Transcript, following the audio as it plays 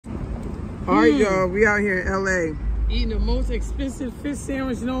All right, y'all. We out here in L.A. Eating the most expensive fish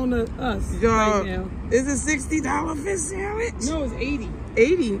sandwich known to us right now. Is it $60 fish sandwich? No, it's 80.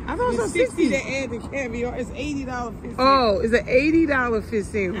 80? I thought it was 60. To add the caviar. It's $80 fish sandwich. Oh, it's an $80 fish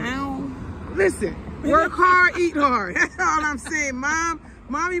sandwich. Ow. Listen, work hard, eat hard. That's all I'm saying.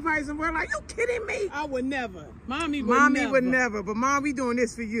 Mommy probably somewhere like, you kidding me? I would never. Mommy would never. But Mom, we doing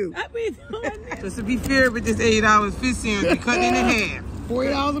this for you. I be doing that. Just to be fair with this $80 fish sandwich, we cutting it in half.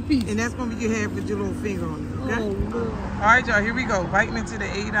 $40 a piece. And that's going to be your half with your little finger on it, okay? Oh, Lord. All right, y'all, here we go. Biting into the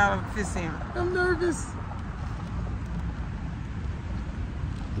 $80 fish sandwich. I'm nervous.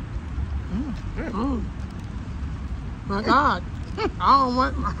 My God. I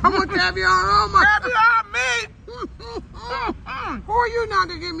want caviar on my Caviar me! Who are you not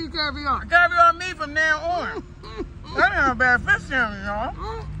to give me caviar? Caviar me from now on. That ain't a bad fish sandwich,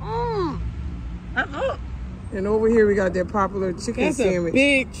 y'all. That's good. And over here we got that popular chicken sandwich. That's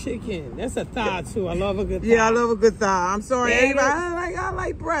a big chicken. That's a thigh too. I love a good thigh. Yeah, I love a good thigh. I'm sorry, everybody. I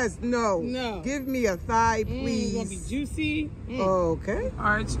like breast. No. Give me a thigh, please. It's gonna be juicy. Okay.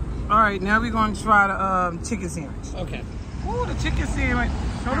 All right. Now we're gonna try the chicken sandwich. Okay. Oh, the chicken sandwich.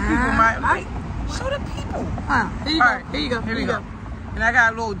 Show the people, show the people. Here you go. Right. Here you go. Here we go. And I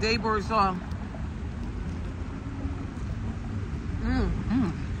got a little Daybird sauce.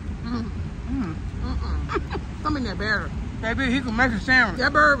 Come in that batter. Baby, he can make a sandwich.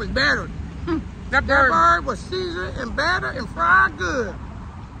 That bird was battered. That bird was seasoned and battered and fried good.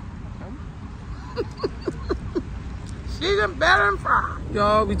 Seasoned, battered, and fried.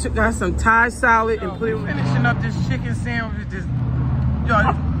 Y'all, we got some Thai salad and put it finishing up this chicken sandwich with this.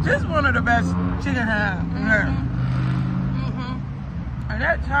 Y'all, this is one of the best chicken hands. And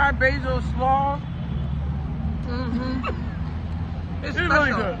that Thai basil slaw. It's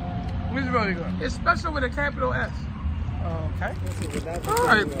really good. It's really good. It's special with a capital S. Okay. All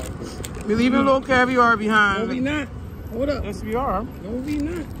right. We're leaving a little caviar behind. No, we not. Hold up. Yes, we are. No, we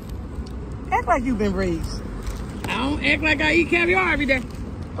not. Act like you've been raised. I don't act like I eat caviar every day.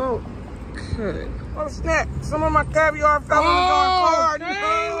 Oh, good. Oh, snap. Some of my caviar fell on the